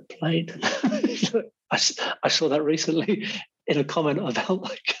actually the plate. I saw that recently in a comment about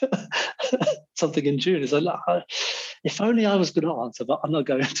like something in June. It's like, if only I was going to answer, but I'm not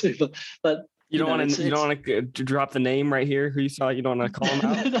going to. But you don't want to drop the name right here who you saw. You don't want to call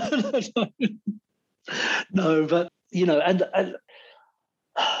them out. No, but and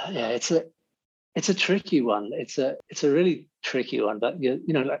yeah, it's a tricky one. It's a really tricky one. But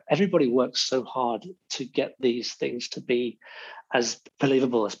like everybody works so hard to get these things to be as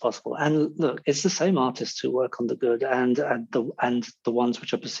believable as possible. And look, it's the same artists who work on the good and the ones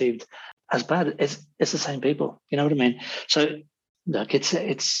which are perceived as bad. It's the same people. You know what I mean? So look,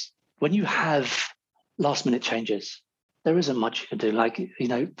 it's when you have last minute changes, there isn't much you can do. Like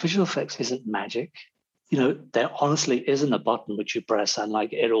visual effects isn't magic. There honestly isn't a button which you press and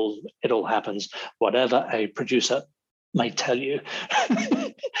like it all happens. Whatever a producer may tell you,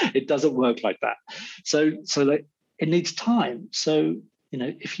 it doesn't work like that. So like it needs time. So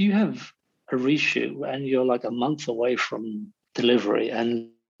if you have a reshoot and you're like a month away from delivery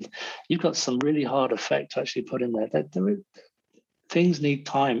and you've got some really hard effect to actually put in there, things need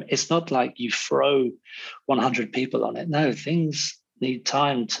time. It's not like you throw 100 people on it. No, things need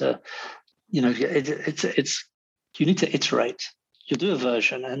time to. It's you need to iterate. You do a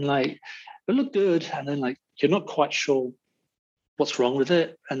version and like it look good, and then like you're not quite sure what's wrong with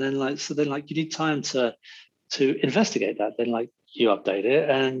it, and then you need time to investigate that. Then like you update it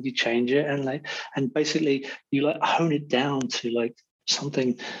and you change it, and basically you like hone it down to like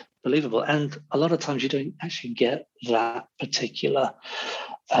something believable. And a lot of times you don't actually get that particular.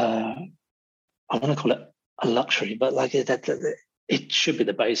 I want to call it a luxury, but like that it should be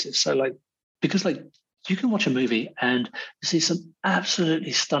the basis. So like. Because like you can watch a movie and you see some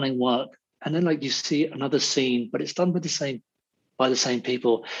absolutely stunning work, and then like you see another scene, but it's done by the same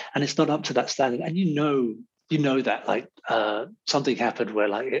people, and it's not up to that standard. And you know that like something happened where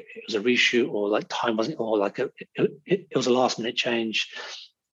like it was a reshoot, or like time wasn't, or like it was a last minute change.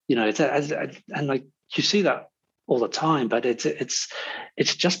 And like you see that all the time. But it's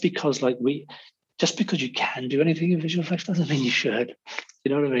just because like just because you can do anything in visual effects doesn't mean you should. You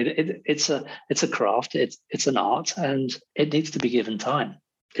know what I mean? It's a craft. It's an art, and it needs to be given time.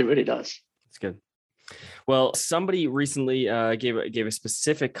 It really does. That's good. Well, somebody recently gave a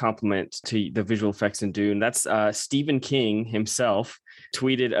specific compliment to the visual effects in Dune. That's Stephen King himself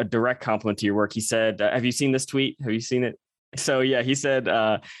tweeted a direct compliment to your work. He said, have you seen this tweet? Have you seen it? So yeah, he said,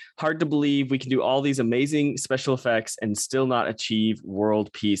 hard to believe we can do all these amazing special effects and still not achieve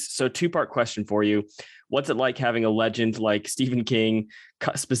world peace. So two-part question for you. What's it like having a legend like Stephen King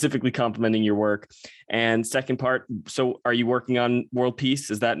specifically complimenting your work? And second part, so are you working on world peace?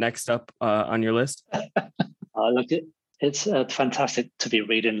 Is that next up on your list? Look, it's fantastic to be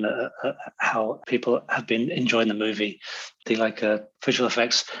reading how people have been enjoying the movie. The visual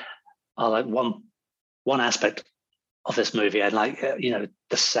effects are like one aspect of this movie, and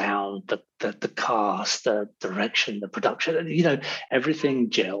the sound, the cast, the direction, the production, everything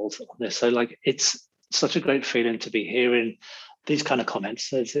gelled on this. So it's such a great feeling to be hearing these kind of comments.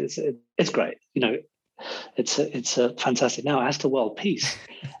 It's great. It's fantastic. Now, as to world peace,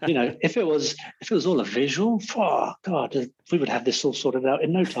 if it was all a visual, oh God, we would have this all sorted out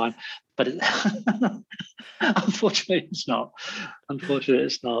in no time. But unfortunately, it's not.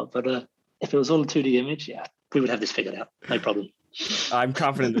 But if it was all a 2D image, yeah, we would have this figured out. No problem. I'm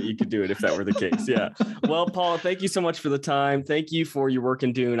confident that you could do it if that were the case. Yeah. Well, Paul, thank you so much for the time. Thank you for your work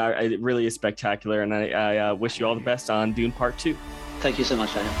in Dune. It really is spectacular. And I wish you all the best on Dune Part 2. Thank you so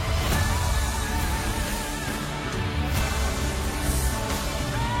much, Daniel.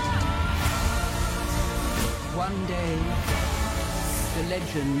 One day, the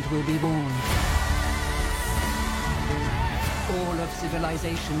legend will be born. All of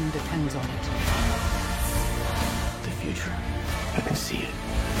civilization depends on it. The future. I can see it.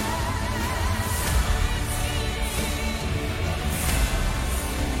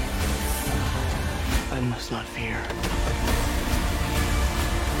 I must not fear.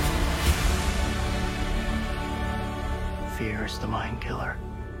 Fear is the mind killer.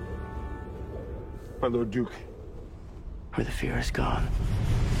 My Lord Duke. Where the fear is gone,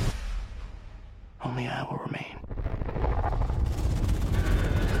 only I will remain.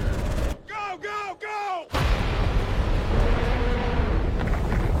 Go, go, go!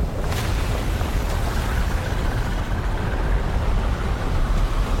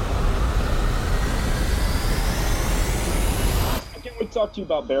 I can't wait to talk to you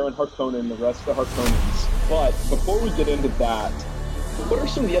about Baron Harkonnen and the rest of the Harkonnens. But before we get into that, what are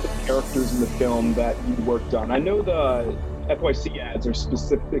some of the other characters in the film that you worked on? I know the FYC ads are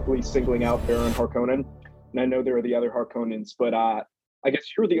specifically singling out Baron Harkonnen, and I know there are the other Harkonnens, but I guess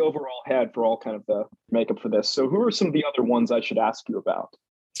you're the overall head for all kind of the makeup for this. So who are some of the other ones I should ask you about?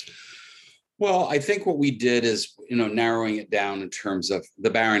 Well, I think what we did is, narrowing it down in terms of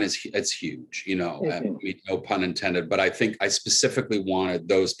the Baron it's huge, no pun intended, but I think I specifically wanted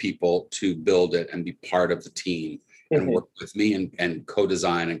those people to build it and be part of the team and work with me and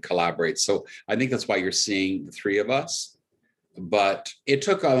co-design and collaborate. So I think that's why you're seeing the three of us, but it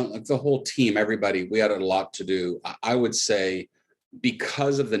took the whole team, everybody, we had a lot to do. I would say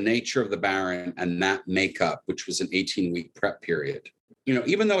because of the nature of the Baron and that makeup, which was an 18-week prep period,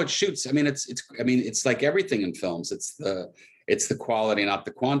 even though it shoots, it's like everything in films. It's the quality, not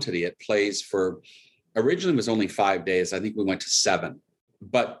the quantity. It plays for, originally it was only 5 days. I think we went to 7,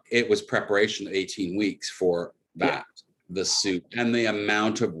 but it was preparation of 18 weeks for that, the suit and the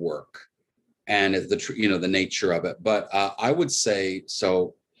amount of work and the nature of it. But I would say,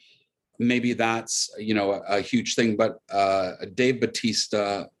 so maybe that's, a huge thing, but Dave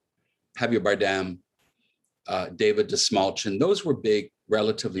Bautista, Javier Bardem, David Dastmalchian, those were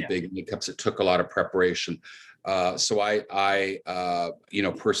relatively big makeups. It took a lot of preparation. So I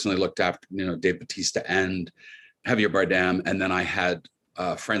personally looked after, Dave Bautista and Javier Bardem. And then I had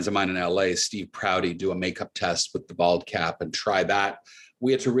friends of mine in LA, Steve Prouty, do a makeup test with the bald cap and try that.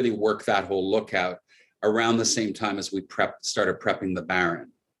 We had to really work that whole look out around the same time as we started prepping the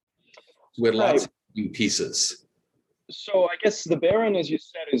Baron. We had lots of new pieces. So I guess the Baron, as you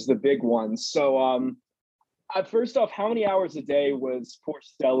said, is the big one. So first off, how many hours a day was poor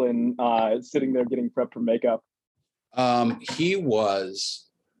Stellan sitting there getting prepped for makeup? He was,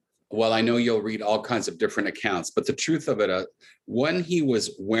 well, I know you'll read all kinds of different accounts, but the truth of it, when he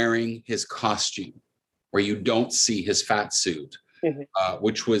was wearing his costume, where you don't see his fat suit,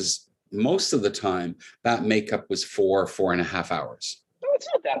 which was most of the time, that makeup was 4.5 hours. No, it's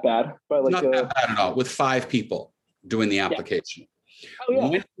not that bad. But not that bad at all, with 5 people doing the application. Oh, yeah.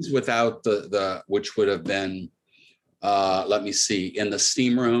 When he's without the which would have been, let me see, in the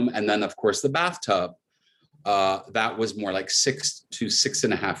steam room, and then of course the bathtub, that was more like 6 to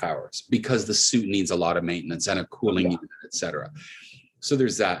 6.5 hours because the suit needs a lot of maintenance and a cooling unit, etc. So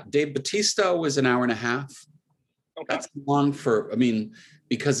there's that. Dave Bautista was 1.5 hours. Okay. That's long for,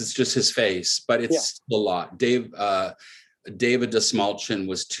 because it's just his face, but it's a lot. David Dastmalchian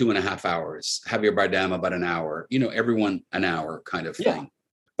was 2.5 hours. Javier Bardem about an hour. Everyone an hour kind of thing.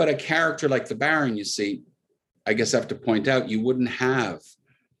 But a character like the Baron, you see, I guess I have to point out, you wouldn't have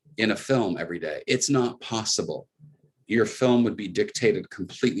in a film every day. It's not possible. Your film would be dictated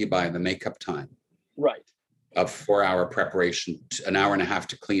completely by the makeup time. Right. Of 4-hour preparation, an hour and a half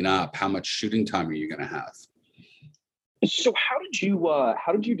to clean up. How much shooting time are you going to have? So how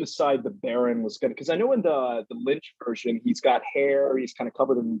did you decide the Baron was going to, because I know in the Lynch version, he's got hair, he's kind of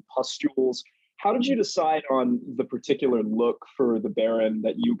covered in pustules. How did you decide on the particular look for the Baron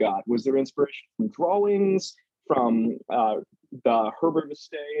that you got? Was there inspiration from drawings, from the Herbert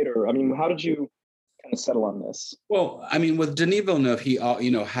estate, or, how did you kind of settle on this? Well, with Denis Villeneuve, he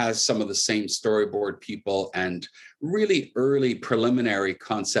has some of the same storyboard people and really early preliminary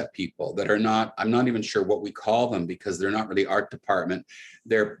concept people that are not, I'm not even sure what we call them because they're not really art department.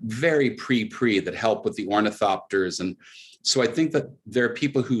 They're very pre that help with the ornithopters. And so I think that there are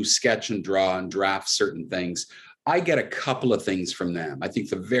people who sketch and draw and draft certain things. I get a couple of things from them. I think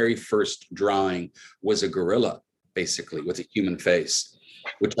the very first drawing was a gorilla, basically, with a human face,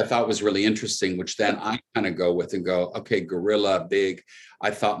 which I thought was really interesting, which then I kind of go with and go, okay, gorilla, big.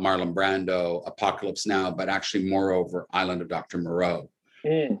 I thought Marlon Brando, Apocalypse Now, but actually moreover, Island of Dr. Moreau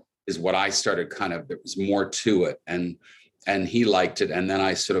is what I started there was more to it. And he liked it. And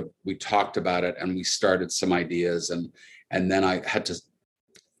then we talked about it and we started some ideas. And then I had to,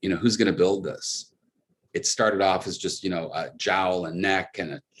 who's going to build this? It started off as just, a jowl and neck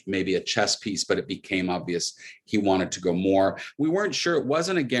and maybe a chest piece, but it became obvious he wanted to go more. We weren't sure. It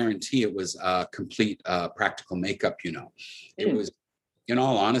wasn't a guarantee. It was a complete practical makeup, It was, in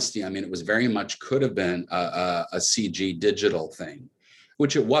all honesty, it was very much could have been a CG digital thing,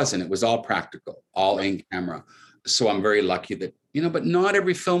 which it wasn't. It was all practical, all in camera. So I'm very lucky that, but not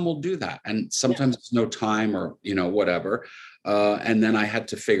every film will do that. And sometimes it's no time or, whatever. And then I had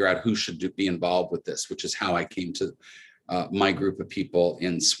to figure out who should be involved with this, which is how I came to my group of people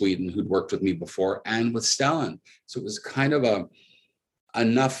in Sweden who'd worked with me before and with Stellan. So it was kind of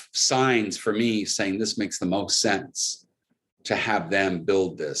enough signs for me saying this makes the most sense to have them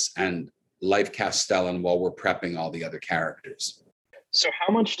build this and life cast Stellan while we're prepping all the other characters. So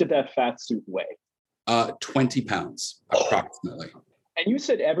how much did that fat suit weigh? 20 pounds, approximately. And you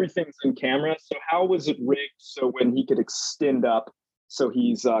said everything's in camera. So how was it rigged so when he could extend up, so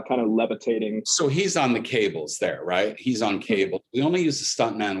he's kind of levitating? So he's on the cables there, right? He's on cable. We only used the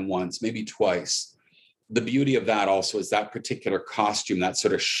stuntman once, maybe twice. The beauty of that also is that particular costume, that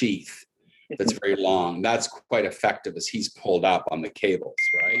sort of sheath that's very long, that's quite effective as he's pulled up on the cables,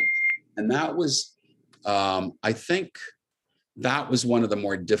 right? And that was, I think, that was one of the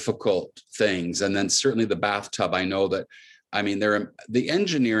more difficult things. And then certainly the bathtub, I know that, the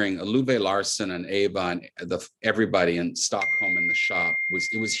engineering, Luve Larsson and Ava and everybody in Stockholm in the shop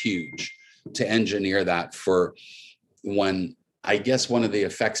it was huge to engineer that for when, I guess one of the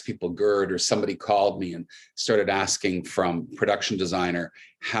effects people, Gerd or somebody called me and started asking from production designer,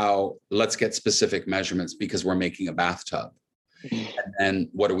 let's get specific measurements because we're making a bathtub. And then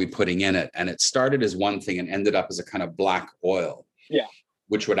what are we putting in it? And it started as one thing and ended up as a kind of black oil,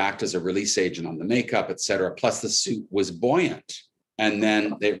 which would act as a release agent on the makeup, et cetera. Plus the suit was buoyant. And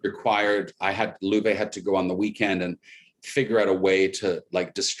then it required, Luve had to go on the weekend and figure out a way to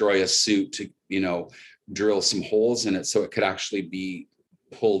destroy a suit to, drill some holes in it so it could actually be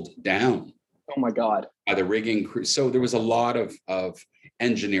pulled down. Oh my God. By the rigging crew. So there was a lot of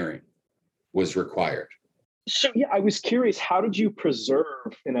engineering was required. So I was curious, how did you preserve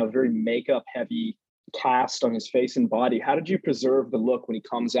in a very makeup heavy cast on his face and body? How did you preserve the look when he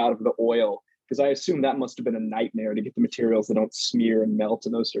comes out of the oil? Because I assume that must have been a nightmare to get the materials that don't smear and melt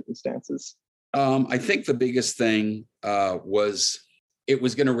in those circumstances. I think the biggest thing was it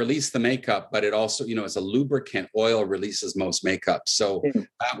was going to release the makeup, but it also, as a lubricant, oil releases most makeup. So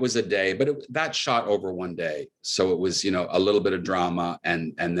that was a day, but that shot over one day. So it was, a little bit of drama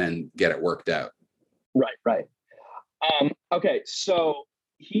and then get it worked out. Right. Okay, so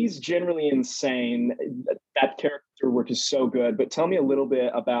he's generally insane. That character work is so good, but tell me a little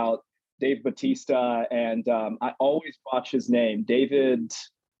bit about Dave Bautista and I always botch his name, David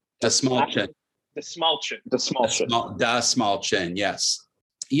Dastmalchian. Dastmalchian, yes.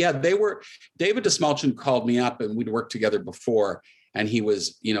 Yeah, David Dastmalchian called me up and we'd worked together before. And he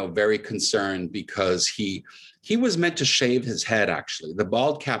was, very concerned because he was meant to shave his head, actually. The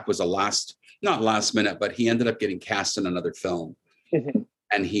bald cap was not last minute, but he ended up getting cast in another film.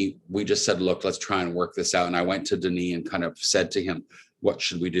 And we just said, look, let's try and work this out. And I went to Denis and kind of said to him, what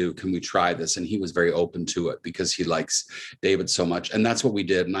should we do? Can we try this? And he was very open to it because he likes David so much. And that's what we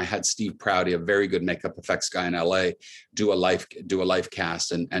did. And I had Steve Prouty, a very good makeup effects guy in LA, do a life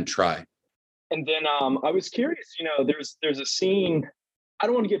cast and try. And then I was curious, there's a scene, I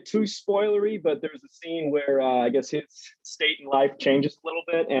don't want to get too spoilery, but there's a scene where I guess his state in life changes a little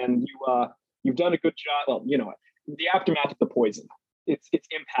bit, and you've done a good job. Well, the aftermath of the poison, its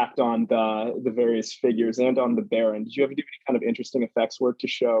impact on the various figures and on the Baron. Did you ever do any kind of interesting effects work to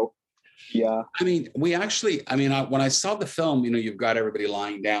show? Yeah. I mean, when I saw the film, you've got everybody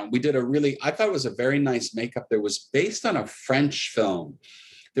lying down. We did I thought it was a very nice makeup that was based on a French film.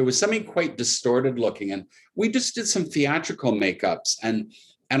 There was something quite distorted looking, and we just did some theatrical makeups, and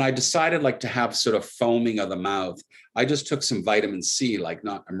I decided to have sort of foaming of the mouth. I just took some vitamin C, it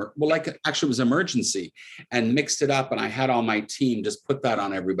was Emergency, and mixed it up, and I had all my team just put that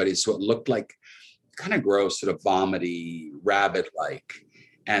on everybody, so it looked like kind of gross, sort of vomity, rabbit-like,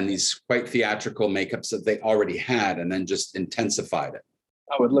 and these quite theatrical makeups that they already had, and then just intensified it.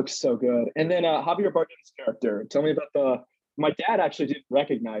 Oh, it looks so good. And then Javier Bardem's character. Tell me about my dad actually did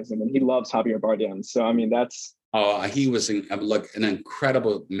recognize him, and he loves Javier Bardem. So, I mean, that's... Oh, he was an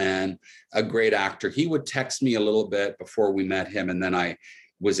incredible man, a great actor. He would text me a little bit before we met him, and then I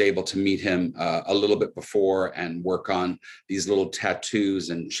was able to meet him a little bit before and work on these little tattoos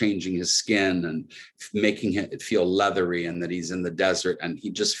and changing his skin and making it feel leathery and that he's in the desert, and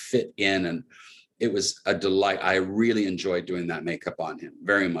he just fit in, and it was a delight. I really enjoyed doing that makeup on him,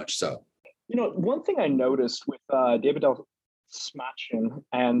 very much so. One thing I noticed with David Del Smachin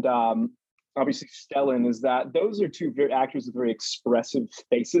and obviously Stellan is that those are two actors with very expressive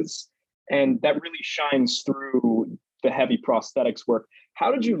faces, and that really shines through the heavy prosthetics work.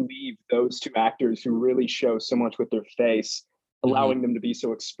 How did you leave those two actors who really show so much with their face, allowing them to be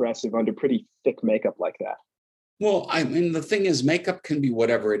so expressive under pretty thick makeup like that? Well, I mean, the thing is, makeup can be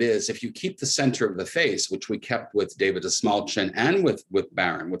whatever it is. If you keep the center of the face, which we kept with David Dastmalchian and with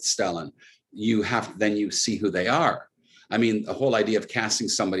Baron, with Stellan, then you see who they are. I mean, the whole idea of casting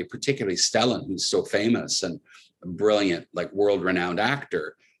somebody, particularly Stellan, who's so famous and a brilliant, world-renowned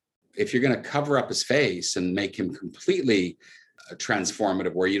actor, if you're going to cover up his face and make him completely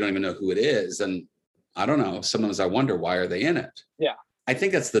transformative where you don't even know who it is, then I don't know. Sometimes I wonder, why are they in it? Yeah. I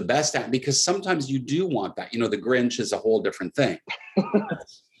think that's the best because sometimes you do want that. The Grinch is a whole different thing.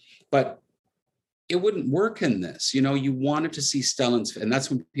 But it wouldn't work in this. You wanted to see Stellan's, and that's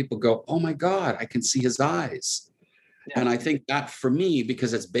when people go, oh my God, I can see his eyes. Yeah. And I think that for me,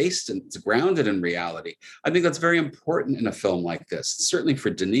 because it's grounded in reality, I think that's very important in a film like this. Certainly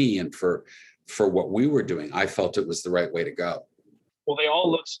for Denis and for what we were doing, I felt it was the right way to go. Well, they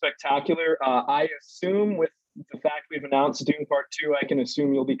all look spectacular. I assume with the fact we've announced Dune Part 2, I can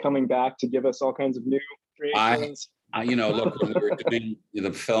assume you'll be coming back to give us all kinds of new creations. Look, when we were doing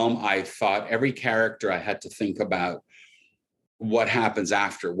the film, I thought every character I had to think about what happens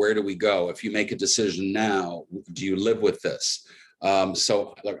after. Where do we go? If you make a decision now, do you live with this?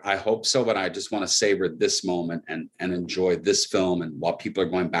 So look, I hope so, but I just want to savor this moment and enjoy this film. And while people are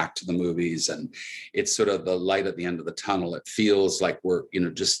going back to the movies, and it's sort of the light at the end of the tunnel, it feels like we're,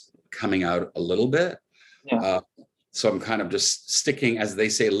 just coming out a little bit. Yeah. So I'm kind of just sticking, as they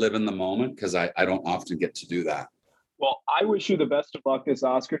say, live in the moment, because I don't often get to do that. Well, I wish you the best of luck this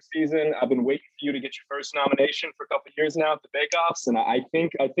Oscar season. I've been waiting for you to get your first nomination for a couple of years now at the Bake Offs, and I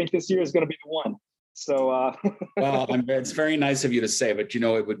think this year is going to be the one. So, well, it's very nice of you to say, but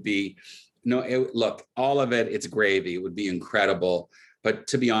it would be, look, all of it, it's gravy. It would be incredible. But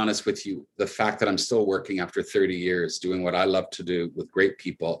to be honest with you, the fact that I'm still working after 30 years doing what I love to do with great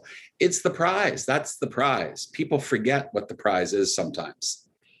people, it's the prize. That's the prize. People forget what the prize is sometimes.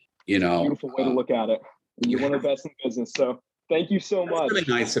 Beautiful way to look at it. You're one of the best in business. So thank you so much. That's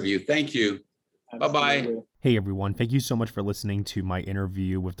really nice of you. Thank you. Bye-bye. Hey, everyone. Thank you so much for listening to my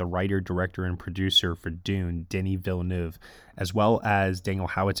interview with the writer, director, and producer for Dune, Denis Villeneuve, as well as Daniel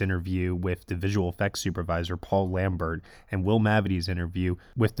Howitt's interview with the visual effects supervisor, Paul Lambert, and Will Mavity's interview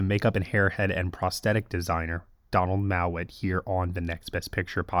with the makeup and hair head and prosthetic designer, Donald Mowat, here on the Next Best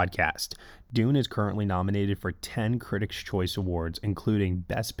Picture podcast. Dune is currently nominated for 10 Critics' Choice Awards, including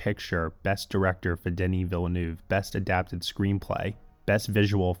Best Picture, Best Director for Denis Villeneuve, Best Adapted Screenplay, Best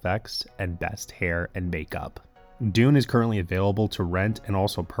Visual Effects, and Best Hair and Makeup. Dune is currently available to rent and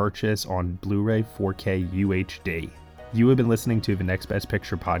also purchase on Blu-ray 4K UHD. You have been listening to the Next Best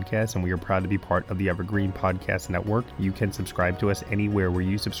Picture podcast, and we are proud to be part of the Evergreen Podcast Network. You can subscribe to us anywhere where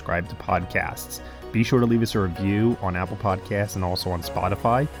you subscribe to podcasts. Be sure to leave us a review on Apple Podcasts and also on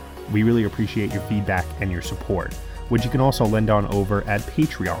Spotify. We really appreciate your feedback and your support, which you can also lend on over at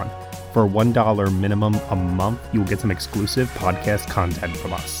Patreon. For $1 minimum a month, you will get some exclusive podcast content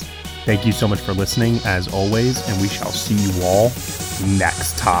from us. Thank you so much for listening, as always, and we shall see you all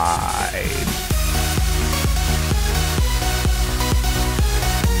next time.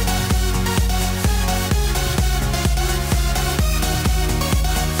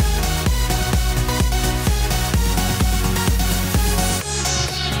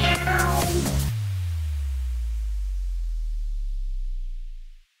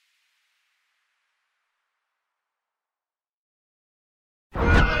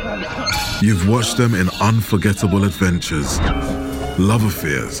 You've watched them in unforgettable adventures, love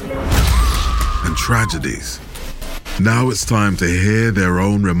affairs, and tragedies. Now it's time to hear their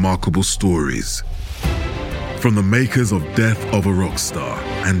own remarkable stories. From the makers of Death of a Rock Star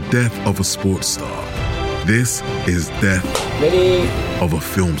and Death of a Sports Star, this is Death of a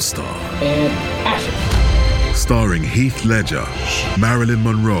Film Star. And action. Starring Heath Ledger, Marilyn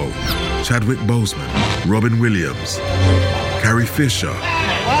Monroe, Chadwick Boseman, Robin Williams, Carrie Fisher,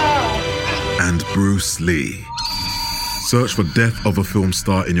 and Bruce Lee. Search for Death of a Film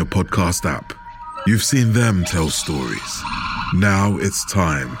Star in your podcast app. You've seen them tell stories. Now it's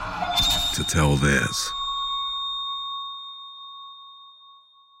time to tell theirs.